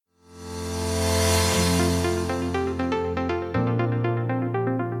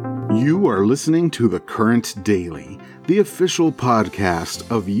You are listening to The Current Daily, the official podcast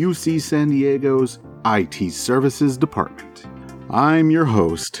of UC San Diego's IT Services Department. I'm your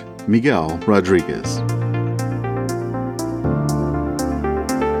host, Miguel Rodriguez.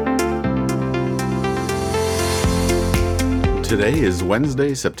 Today is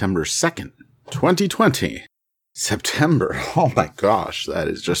Wednesday, September 2nd, 2020. September. Oh my gosh, that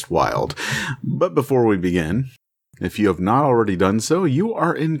is just wild. But before we begin, if you have not already done so, you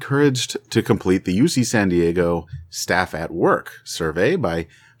are encouraged to complete the UC San Diego Staff at Work survey by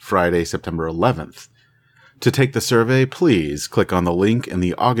Friday, September 11th. To take the survey, please click on the link in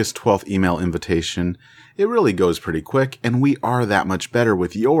the August 12th email invitation. It really goes pretty quick, and we are that much better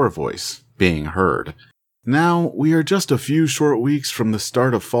with your voice being heard. Now, we are just a few short weeks from the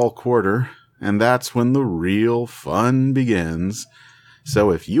start of fall quarter, and that's when the real fun begins.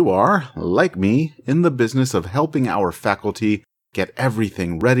 So if you are, like me, in the business of helping our faculty get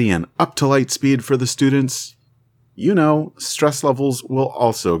everything ready and up to light speed for the students, you know, stress levels will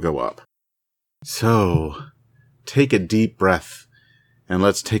also go up. So, take a deep breath, and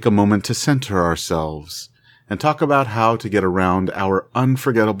let's take a moment to center ourselves and talk about how to get around our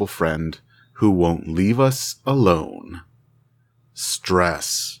unforgettable friend who won't leave us alone.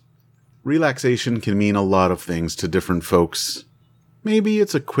 Stress. Relaxation can mean a lot of things to different folks. Maybe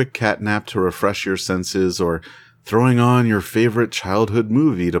it's a quick cat nap to refresh your senses, or throwing on your favorite childhood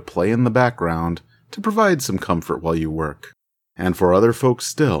movie to play in the background to provide some comfort while you work. And for other folks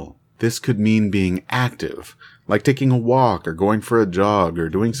still, this could mean being active, like taking a walk or going for a jog or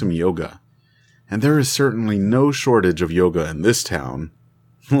doing some yoga. And there is certainly no shortage of yoga in this town.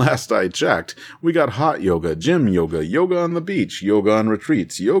 Last I checked, we got hot yoga, gym yoga, yoga on the beach, yoga on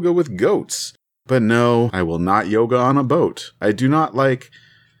retreats, yoga with goats. But no, I will not yoga on a boat. I do not like...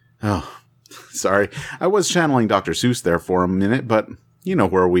 Oh, sorry. I was channeling Dr. Seuss there for a minute, but you know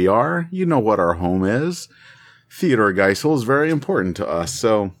where we are. You know what our home is. Theodore Geisel is very important to us,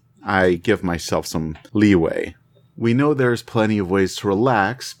 so I give myself some leeway. We know there's plenty of ways to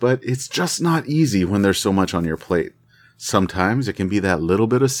relax, but it's just not easy when there's so much on your plate. Sometimes it can be that little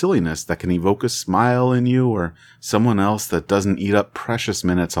bit of silliness that can evoke a smile in you or someone else that doesn't eat up precious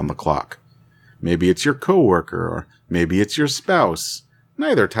minutes on the clock. Maybe it's your coworker, or maybe it's your spouse.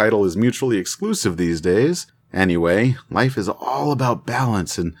 Neither title is mutually exclusive these days. Anyway, life is all about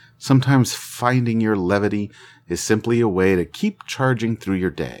balance, and sometimes finding your levity is simply a way to keep charging through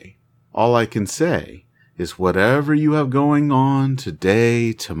your day. All I can say is whatever you have going on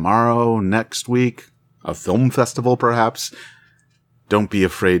today, tomorrow, next week, a film festival perhaps, don't be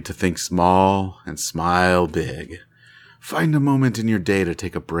afraid to think small and smile big. Find a moment in your day to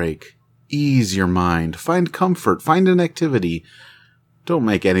take a break. Ease your mind, find comfort, find an activity. Don't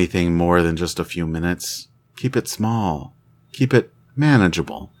make anything more than just a few minutes. Keep it small. Keep it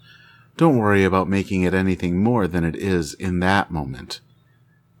manageable. Don't worry about making it anything more than it is in that moment.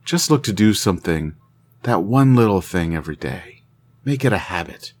 Just look to do something, that one little thing every day. Make it a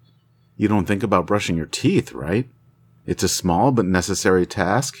habit. You don't think about brushing your teeth, right? It's a small but necessary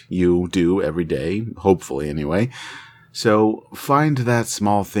task you do every day, hopefully anyway. So find that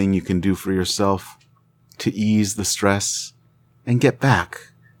small thing you can do for yourself to ease the stress and get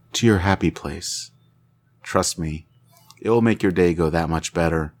back to your happy place. Trust me, it will make your day go that much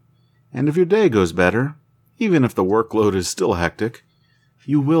better. And if your day goes better, even if the workload is still hectic,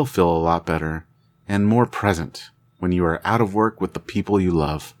 you will feel a lot better and more present when you are out of work with the people you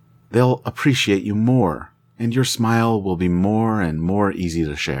love. They'll appreciate you more, and your smile will be more and more easy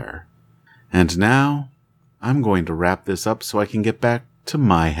to share. And now, I'm going to wrap this up so I can get back to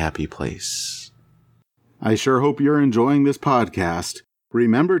my happy place. I sure hope you're enjoying this podcast.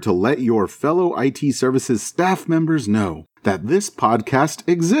 Remember to let your fellow IT services staff members know that this podcast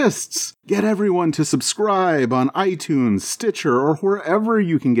exists. Get everyone to subscribe on iTunes, Stitcher, or wherever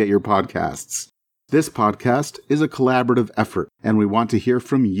you can get your podcasts. This podcast is a collaborative effort, and we want to hear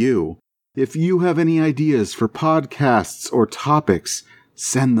from you. If you have any ideas for podcasts or topics,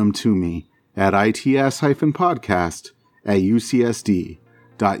 send them to me at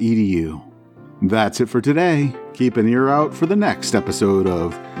its-podcast@ucsd.edu. That's it for today. Keep an ear out for the next episode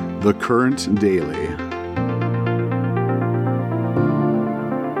of The Current Daily.